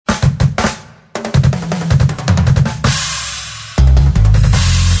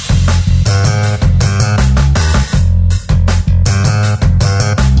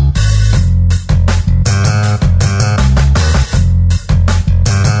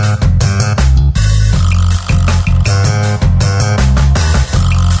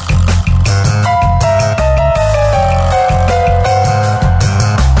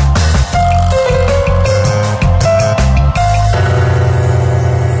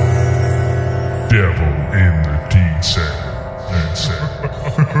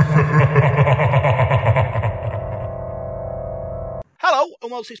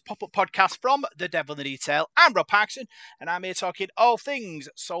foremost, this pop-up podcast from The Devil in the Detail. I'm Rob Parkinson, and I'm here talking all things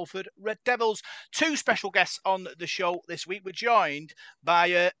Salford Red Devils. Two special guests on the show this week. We're joined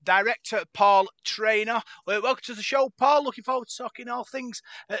by director Paul Traynor. Welcome to the show, Paul. Looking forward to talking all things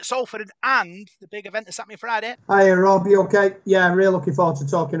Salford and the big event that's happening Friday. Hi, Rob. You okay? Yeah, I'm really looking forward to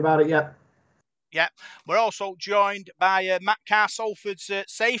talking about it, Yeah, we're also joined by Matt Carr, Salford's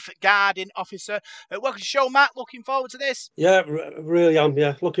safeguarding officer. Welcome to the show, Matt. Looking forward to this. Yeah, really am.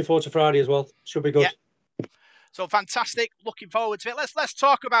 Yeah, looking forward to Friday as well. Should be good. Yeah. So fantastic. Looking forward to it. Let's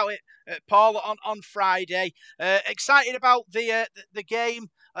talk about it, Paul, on Friday. Excited about the game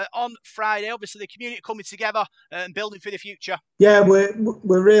on Friday. Obviously, the community coming together and building for the future. Yeah, we're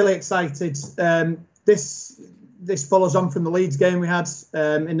really excited. This follows on from the Leeds game we had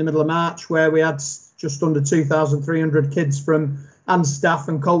in the middle of March, where we had just under 2,300 kids and staff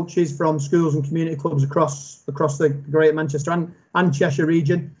and coaches from schools and community clubs across the Greater Manchester and Cheshire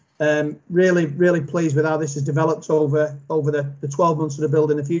region. Really pleased with how this has developed over the 12 months of the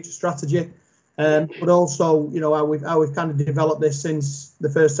Building the Future strategy. But also, you know, how we've kind of developed this since the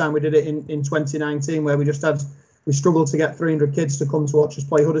first time we did it in 2019, where we struggled to get 300 kids to come to watch us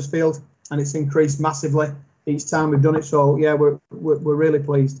play Huddersfield, and it's increased massively each time we've done it. So yeah, we're really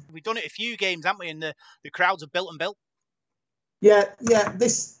pleased. We've done it a few games, haven't we? And the crowds have built and built. Yeah.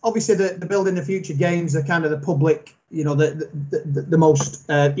 This obviously the Building the Future games are kind of the public, you know, the most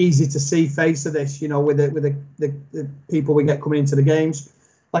easy to see face of this. You know, with the people we get coming into the games.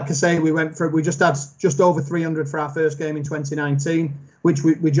 Like I say, we just had just over 300 for our first game in 2019, which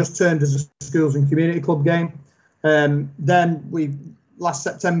we just turned as a schools and community club game. Then last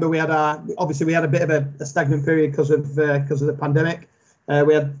September we had a bit of a stagnant period because of the pandemic.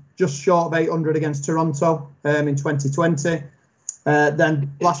 We had just short of 800 against Toronto in 2020.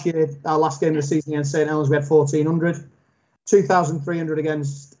 Then last year, our last game of the season against St Helens, we had 1,400. 2,300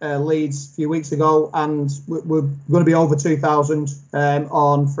 against Leeds a few weeks ago, and we're going to be over 2,000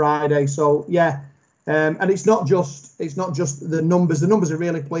 on Friday. So yeah, and it's not just the numbers. The numbers are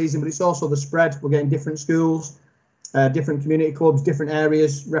really pleasing, but it's also the spread. We're getting different schools, different community clubs, different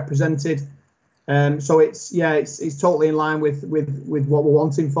areas represented. So it's totally in line with what we're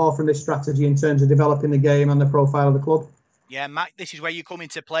wanting from this strategy in terms of developing the game and the profile of the club. Yeah, Matt, this is where you come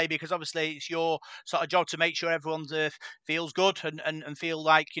into play, because obviously it's your sort of job to make sure everyone feels good and feel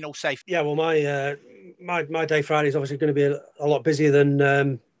like, you know, safe. Yeah, well, my day Friday is obviously going to be a lot busier than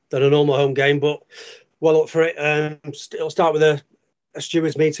a normal home game, but well up for it. It'll start with a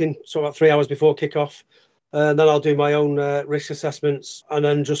stewards meeting, so about 3 hours before kickoff. Then I'll do my own risk assessments, and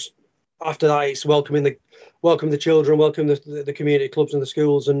then just after that, it's welcome the children, welcome the community clubs and the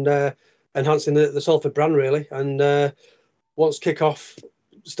schools, and enhancing the Salford brand really. And once kickoff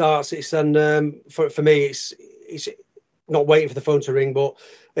starts, it's then for me, it's not waiting for the phone to ring, but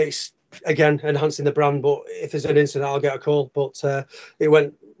it's again enhancing the brand. But if there's an incident, I'll get a call. But it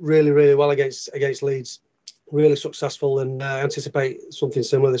went really well against Leeds, really successful, and anticipate something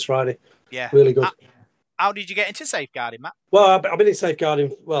similar this Friday. Yeah, really good. How did you get into safeguarding, Matt? Well, I've been in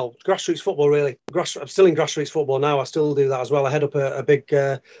safeguarding, grassroots football, really. I'm still in grassroots football now. I still do that as well. I head up a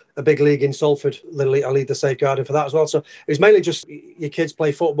big league in Salford. I lead the safeguarding for that as well. So it's mainly just your kids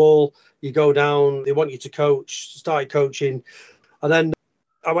play football, you go down, they want you to coach, started coaching. And then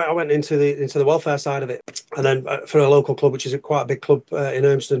I went into the welfare side of it. And then for a local club, which is quite a big club in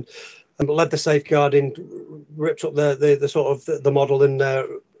Urmston, and led the safeguarding, ripped up the sort of the model, and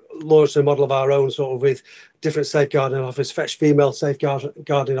launched a model of our own, sort of with different safeguarding officers, fetched female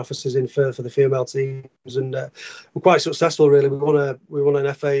safeguarding officers in for the female teams, and we're quite successful really. We won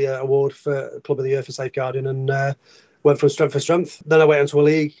an FA award for Club of the Year for safeguarding, and went from strength to strength. Then I went into a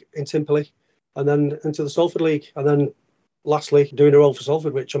league in Timperley, and then into the Salford League, and then lastly doing a role for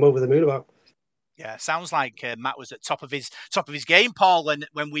Salford, which I'm over the moon about. Yeah, sounds like Matt was at top of his game, Paul,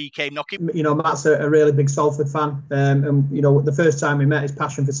 when we came knocking. You know, Matt's a really big Salford fan, and you know, the first time we met, his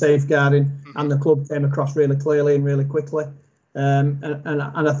passion for safeguarding and the club came across really clearly and really quickly. And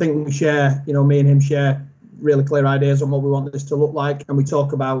I think we share, you know, me and him share really clear ideas on what we want this to look like, and we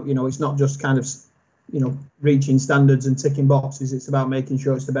talk about, you know, it's not just kind of, you know, reaching standards and ticking boxes. It's about making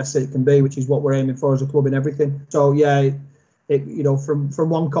sure it's the best it can be, which is what we're aiming for as a club in everything. So yeah. You know, from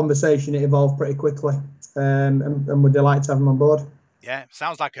one conversation, it evolved pretty quickly, and we're delighted to have him on board. Yeah,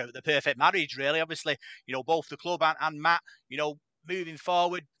 sounds like the perfect marriage, really. Obviously, you know, both the club and Matt, you know, moving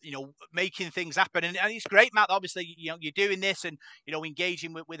forward, you know, making things happen, and it's great, Matt. Obviously, you know, you're doing this and, you know,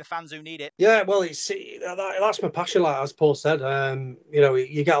 engaging with the fans who need it. Yeah, well, that's my passion, like as Paul said. You know,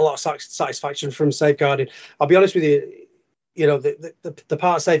 you get a lot of satisfaction from safeguarding. I'll be honest with you. you know, the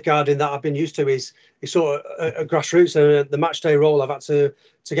part of safeguarding that I've been used to is sort of a grassroots, and the match day role I've had to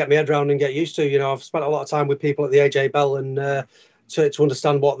get my head around and get used to. You know, I've spent a lot of time with people at the AJ Bell and to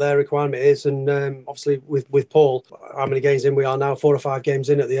understand what their requirement is. And obviously with Paul, how many games in we are now? 4 or 5 games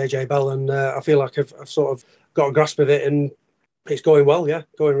in at the AJ Bell, and I feel like I've sort of got a grasp of it, and it's going well. Yeah,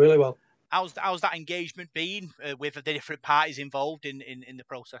 going really well. How's that engagement been with the different parties involved in the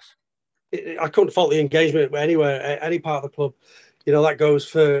process? I couldn't fault the engagement anywhere, any part of the club. You know, that goes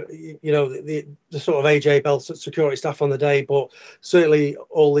for, you know, the sort of AJ Bell security staff on the day, but certainly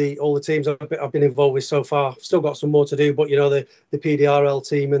all the teams I've been involved with so far. Still got some more to do, but you know, the PDRL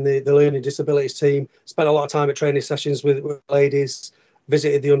team and the learning disabilities team spent a lot of time at training sessions with ladies,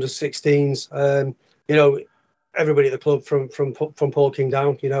 visited the under 16s. You know, everybody at the club from Paul King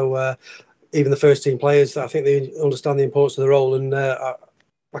down. You know, even the first team players. I think they understand the importance of the role, and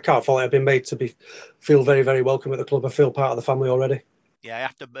I can't fault it. I've been made to feel very, very welcome at the club. I feel part of the family already. Yeah, I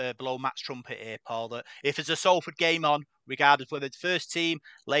have to blow Matt's trumpet here, Paul, that if there's a Salford game on, regardless whether it's first team,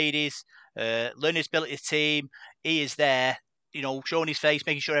 ladies, learning disabilities team, he is there, you know, showing his face,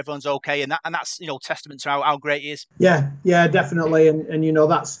 making sure everyone's okay, and that's, you know, testament to how great he is. Yeah, definitely, and you know,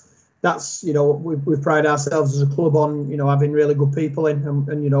 that's you know, we pride ourselves as a club on, you know, having really good people in,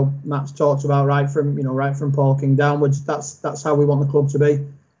 and you know, Matt's talked about right from Paul King downwards. That's how we want the club to be.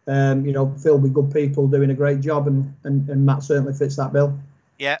 You know, filled with good people doing a great job, and Matt certainly fits that bill.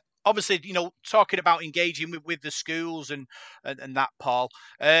 Yeah, obviously, you know, talking about engaging with the schools and that, Paul.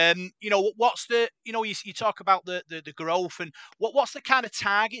 You know, what's the, you know, you talk about the growth, and what's the kind of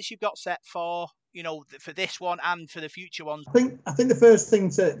targets you've got set for, you know, for this one and for the future ones? I think the first thing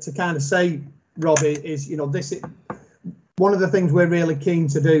to kind of say, Robbie, is, you know, this is one of the things we're really keen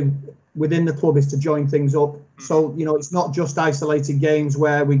to do within the club is to join things up. So, you know, it's not just isolated games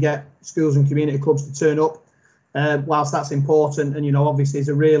where we get schools and community clubs to turn up. Whilst that's important, and you know, obviously it's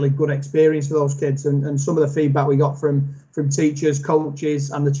a really good experience for those kids, and some of the feedback we got from teachers,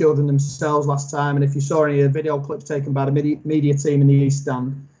 coaches, and the children themselves last time. And if you saw any of the video clips taken by the media team in the East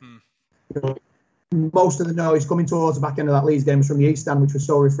Stand, you know, most of the noise coming towards the back end of that Leeds game was from the East Stand, which was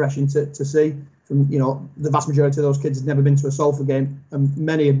so refreshing to see. From, you know, the vast majority of those kids had never been to a Salford game, and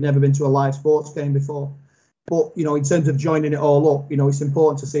many had never been to a live sports game before. But you know, in terms of joining it all up, you know, it's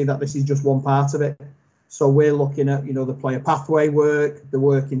important to see that this is just one part of it. So we're looking at, you know, the player pathway work, the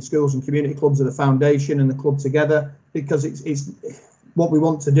work in schools and community clubs of the foundation and the club together, because it's what we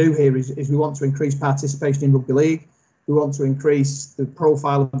want to do here is we want to increase participation in rugby league. We want to increase the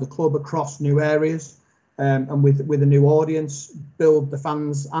profile of the club across new areas, and with a new audience, build the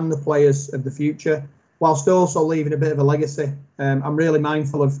fans and the players of the future, whilst also leaving a bit of a legacy. I'm really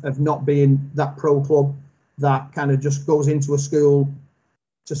mindful of not being that pro club that kind of just goes into a school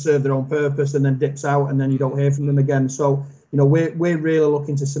to serve their own purpose and then dips out, and then you don't hear from them again. So, you know, we're really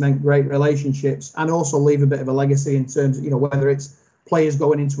looking to cement great relationships and also leave a bit of a legacy in terms of, you know, whether it's players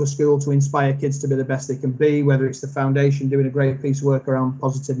going into a school to inspire kids to be the best they can be, whether it's the foundation doing a great piece of work around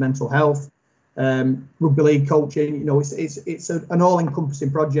positive mental health, rugby league coaching. You know, it's an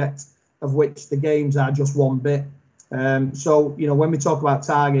all-encompassing project of which the games are just one bit. So, you know, when we talk about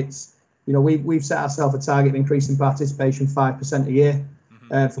targets, you know, we've set ourselves a target of increasing participation 5% a year.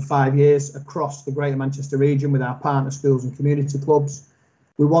 For 5 years across the Greater Manchester region with our partner schools and community clubs.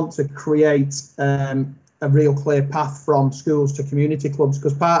 We want to create a real clear path from schools to community clubs,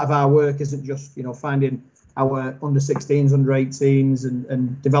 because part of our work isn't just, you know, finding our under 16s, under 18s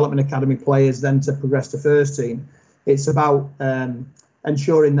and development academy players then to progress to first team. It's about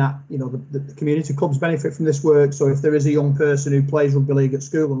ensuring that, you know, the community clubs benefit from this work. So if there is a young person who plays rugby league at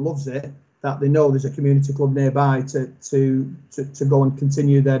school and loves it, that they know there's a community club nearby to go and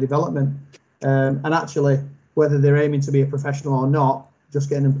continue their development. And actually, whether they're aiming to be a professional or not, just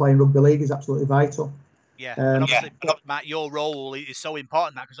getting them playing rugby league is absolutely vital. Yeah, and obviously, Matt, your role is so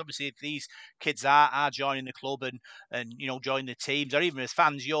important, because obviously if these kids are joining the club and you know, join the teams, or even as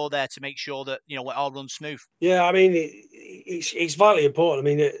fans, you're there to make sure that, you know, it all runs smooth. Yeah, I mean, it's vitally important.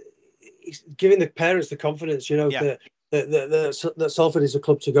 I mean, it's giving the parents the confidence, you know, that Salford is a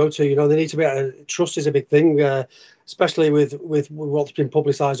club to go to. You know, they need to be trust is a big thing, especially with what's been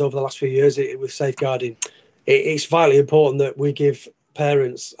publicised over the last few years with safeguarding. It's vitally important that we give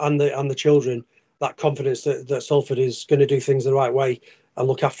parents and the children that confidence that Salford is going to do things the right way and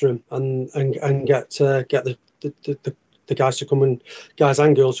look after them and get the guys to come and guys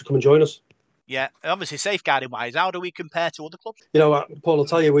and girls to come and join us. Yeah, obviously safeguarding wise, how do we compare to other clubs? You know, Paul will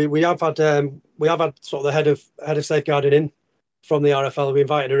tell you, we have had sort of the head of safeguarding in from the RFL. We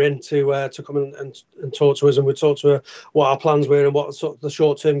invited her in to come and talk to us, and we talked to her what our plans were and what sort of the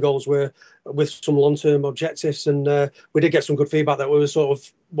short-term goals were with some long-term objectives. And we did get some good feedback that we were sort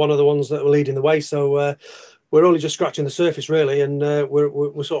of one of the ones that were leading the way. So we're only just scratching the surface, really, and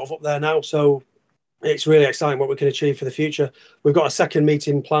we're sort of up there now. So it's really exciting what we can achieve for the future. We've got a second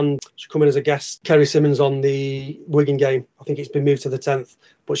meeting planned. She's coming as a guest, Kerry Simmons, on the Wigan game. I think it's been moved to the 10th,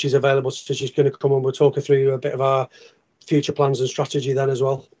 but she's available, so she's going to come and we'll talk her through a bit of our future plans and strategy then as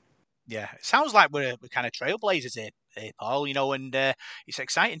well. Yeah, it sounds like we're kind of trailblazers here, Paul, and it's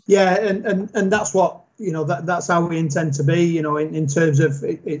exciting. Yeah, and that's what, that's how we intend to be, in terms of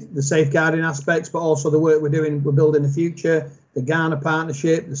the safeguarding aspects, but also the work we're doing. We're building the future, the Ghana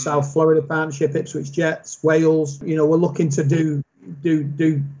partnership, the South Florida partnership, Ipswich Jets, Wales. We're looking to do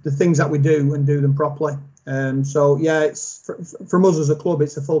the things that we do and do them properly. So yeah, it's from us as a club,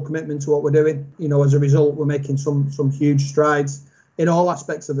 it's a full commitment to what we're doing. As a result, we're making some huge strides in all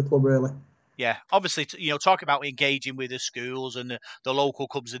aspects of the club, really. Yeah, obviously, talk about engaging with the schools and the local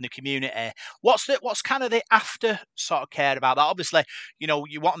clubs in the community. What's kind of the after sort of care about that? Obviously,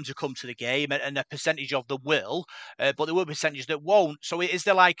 you want them to come to the game, and a percentage of them will, but there will be percentages that won't. So is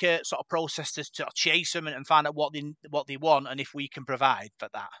there like a sort of process to sort of chase them and find out what they want, and if we can provide for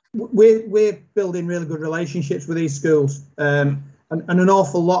that? We're building really good relationships with these schools, and an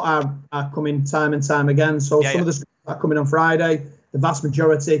awful lot are coming time and time again. So some of the schools are coming on Friday. The vast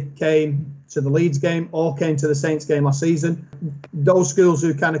majority came to the Leeds game or came to the Saints game last season. Those schools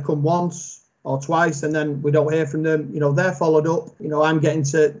who kind of come once or twice and then we don't hear from them, they're followed up. I'm getting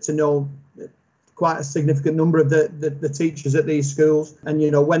to know quite a significant number of the teachers at these schools. And,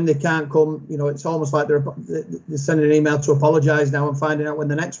 when they can't come, it's almost like they're sending an email to apologise now and finding out when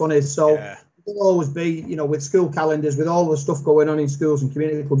the next one is. So it'll always be, with school calendars, with all the stuff going on in schools and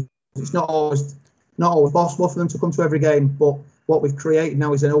community clubs, it's not always possible for them to come to every game. But what we've created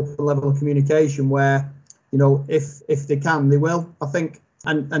now is an open level of communication where, if they can, they will, I think,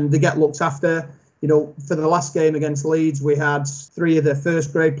 and they get looked after. For the last game against Leeds, we had 3 of the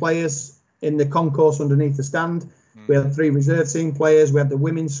first grade players in the concourse underneath the stand. We had 3 reserve team players. We had the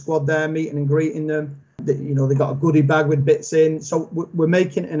women's squad there meeting and greeting them. They got a goodie bag with bits in. So we're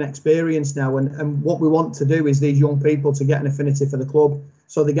making an experience now. And what we want to do is these young people to get an affinity for the club.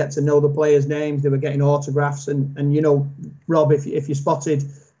 So they get to know the players' names. They were getting autographs. And Rob, if you spotted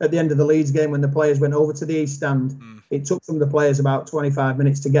at the end of the Leeds game when the players went over to the East stand, it took some of the players about 25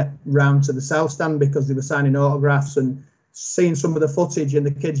 minutes to get round to the South stand because they were signing autographs, and seeing some of the footage and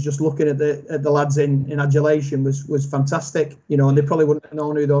the kids just looking at the lads in adulation was fantastic, and they probably wouldn't have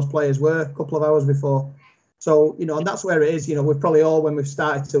known who those players were a couple of hours before. So, and that's where it is, we've probably all, when we've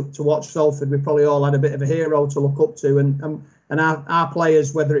started to watch Salford, we've probably all had a bit of a hero to look up to, and our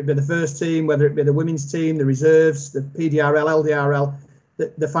players, whether it be the first team, whether it be the women's team, the reserves, the PDRL, LDRL,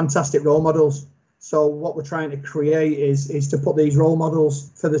 the fantastic role models. So what we're trying to create is to put these role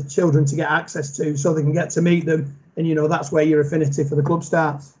models for the children to get access to so they can get to meet them. And, that's where your affinity for the club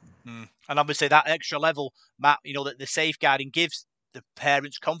starts. And obviously that extra level, Matt, that the safeguarding gives the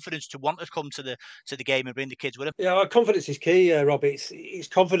parents confidence to want to come to the game and bring the kids with them. Yeah, confidence is key, Rob. It's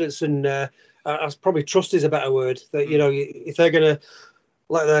confidence and probably trust is a better word. That, if they're going to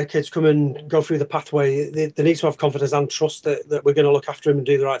let their kids come and go through the pathway, they need to have confidence and trust that we're going to look after them and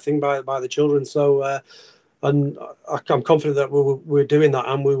do the right thing by the children. So, and I'm confident that we're doing that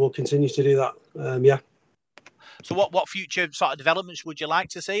and we will continue to do that. So what future sort of developments would you like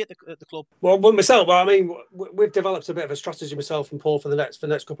to see at the club? Well, myself, we've developed a bit of a strategy, myself and Paul, for the next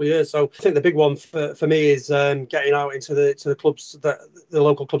couple of years. So I think the big one for me is getting out into the clubs, the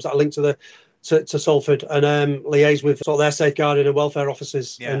local clubs that are linked to Salford, and liaise with sort of their safeguarding and welfare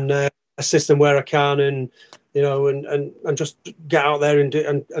officers, and assist them where I can, and and just get out there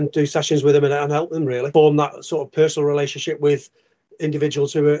and do sessions with them and help them really form that sort of personal relationship with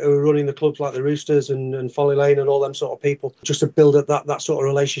individuals who are running the clubs like the Roosters and Folly Lane and all them sort of people, just to build up that sort of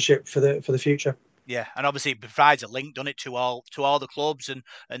relationship for the future. Yeah, and obviously it provides a link, doesn't it, to all the clubs and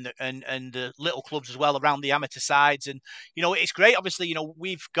the little clubs as well around the amateur sides, and it's great. Obviously,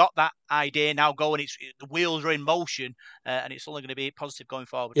 we've got that idea now going. The wheels are in motion, and it's only going to be positive going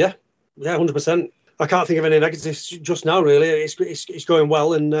forward. Yeah, 100%. I can't think of any negatives just now. Really, it's going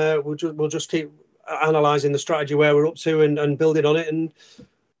well, and we'll just keep analysing the strategy where we're up to and building on it, and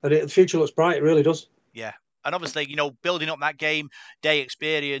the future looks bright. It really does. Yeah. And obviously, building up that game day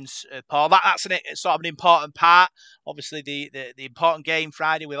experience, Paul, that's sort of an important part. Obviously, the important game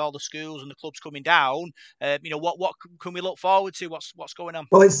Friday with all the schools and the clubs coming down. What can we look forward to? What's going on?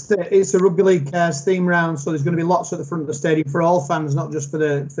 Well, it's the Rugby League theme round, so there's going to be lots at the front of the stadium for all fans, not just for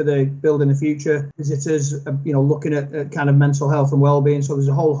the Building the Future visitors. Looking at kind of mental health and well-being. So there's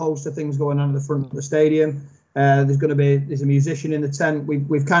a whole host of things going on at the front of the stadium. There's a musician in the tent.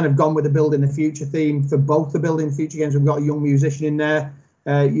 We've kind of gone with the Building the Future theme for both the Building the Future games. We've got a young musician in there,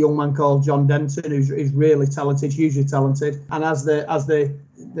 a young man called John Denton, who's really talented, hugely talented. And as they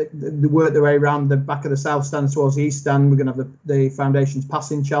work their way around the back of the south stand towards the east stand, we're going to have the Foundation's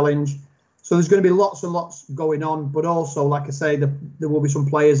passing challenge. So there's going to be lots and lots going on, but also, like I say, there will be some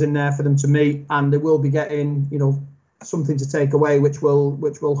players in there for them to meet, and they will be getting something to take away, which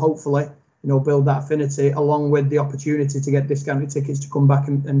will hopefully build that affinity, along with the opportunity to get discounted tickets to come back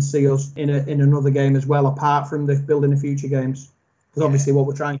and see us in another game as well, apart from the Building the Future games. Because obviously what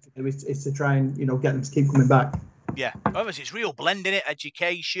we're trying to do is to try and get them to keep coming back. Yeah, obviously it's real blending it,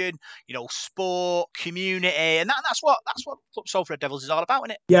 education, sport, community, and that's what Club Salford Red Devils is all about,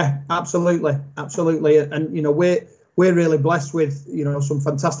 isn't it? Yeah, absolutely, and we're really blessed with some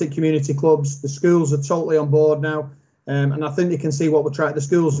fantastic community clubs. The schools are totally on board now. And I think they can see what we're trying. The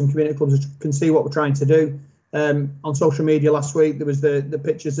schools and community clubs can see what we're trying to do. On social media last week, there was the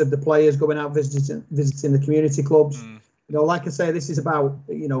pictures of the players going out visiting the community clubs. Like I say, this is about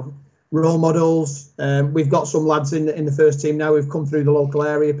role models. We've got some lads in the first team now who've come through the local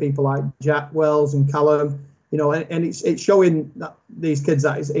area. People like Jack Wells and Callum. And it's showing that these kids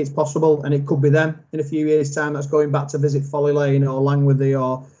that it's possible, and it could be them in a few years' time. That's going back to visit Folly Lane or Langworthy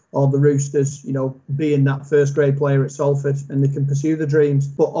or the Roosters, being that first grade player at Salford, and they can pursue the dreams.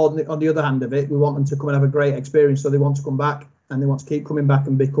 But on the other hand of it, we want them to come and have a great experience, so they want to come back and they want to keep coming back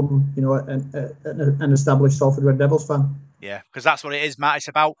and become, an established Salford Red Devils fan. Yeah, because that's what it is, Matt. It's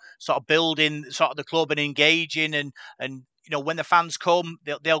about sort of building sort of the club and engaging, and when the fans come,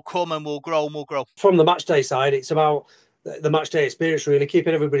 they'll come and we'll grow and we'll grow. From the match day side, it's about the match day experience, really,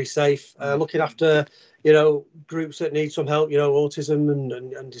 keeping everybody safe, looking after groups that need some help, autism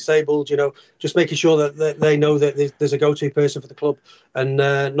and disabled, just making sure that they know that there's a go-to person for the club, and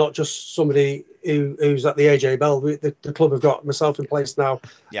not just somebody who's at the AJ Bell. The club have got myself in place now,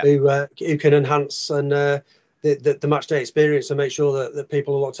 who can enhance and the match day experience and make sure that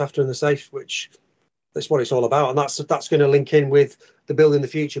people are looked after and they're safe, which that's what it's all about. And that's going to link in with the Building the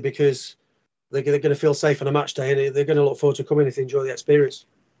Future, because they're going to feel safe on a match day, and they're going to look forward to coming if they enjoy the experience.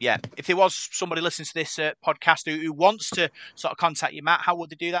 Yeah, if there was somebody listening to this podcast who wants to sort of contact you, Matt, how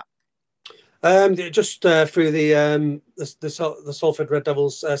would they do that? Just through the Salford Red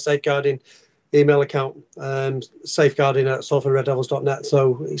Devils safeguarding email account, safeguarding@salfordreddevils.net.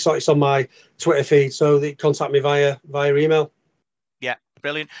 So it's on my Twitter feed, so they contact me via email. Yeah,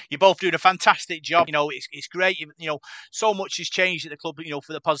 brilliant. You're both doing a fantastic job. It's great. So much has changed at the club,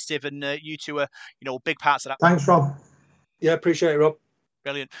 for the positive, and you two are, big parts of that. Thanks, Rob. Yeah, appreciate it, Rob.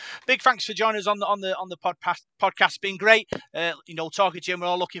 Brilliant. Big thanks for joining us on the podcast. It's been great. Talking to you. We're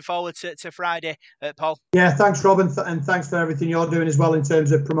all looking forward to Friday, Paul. Yeah, thanks, Rob, and thanks for everything you're doing as well in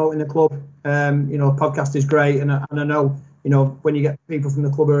terms of promoting the club. Podcast is great, and I know, when you get people from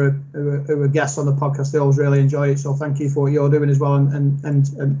the club who are guests on the podcast, they always really enjoy it. So thank you for what you're doing as well,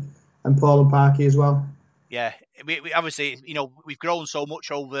 and Paul and Parky as well. Yeah, we obviously, we've grown so much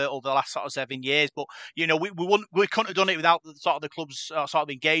over the last sort of 7 years, but we couldn't have done it without the club's sort of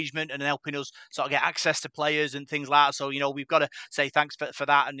engagement and helping us sort of get access to players and things like that. So we've got to say thanks for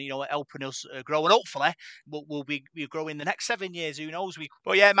that, and helping us grow, and hopefully we'll be growing the next 7 years. Who knows?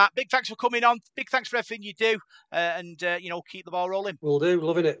 But yeah, Matt, big thanks for coming on. Big thanks for everything you do, and keep the ball rolling. Will do.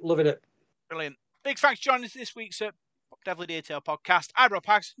 Loving it. Brilliant. Big thanks for joining us this week's Devil in the Detail podcast. I'm Rob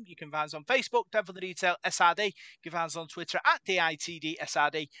Paxton. You can find us on Facebook, Devil in the Detail SRD. You can find us on Twitter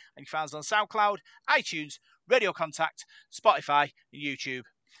 @DITDSRD. And you can find us on SoundCloud, iTunes, Radio Contact, Spotify, and YouTube.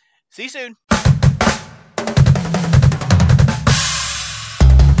 See you soon.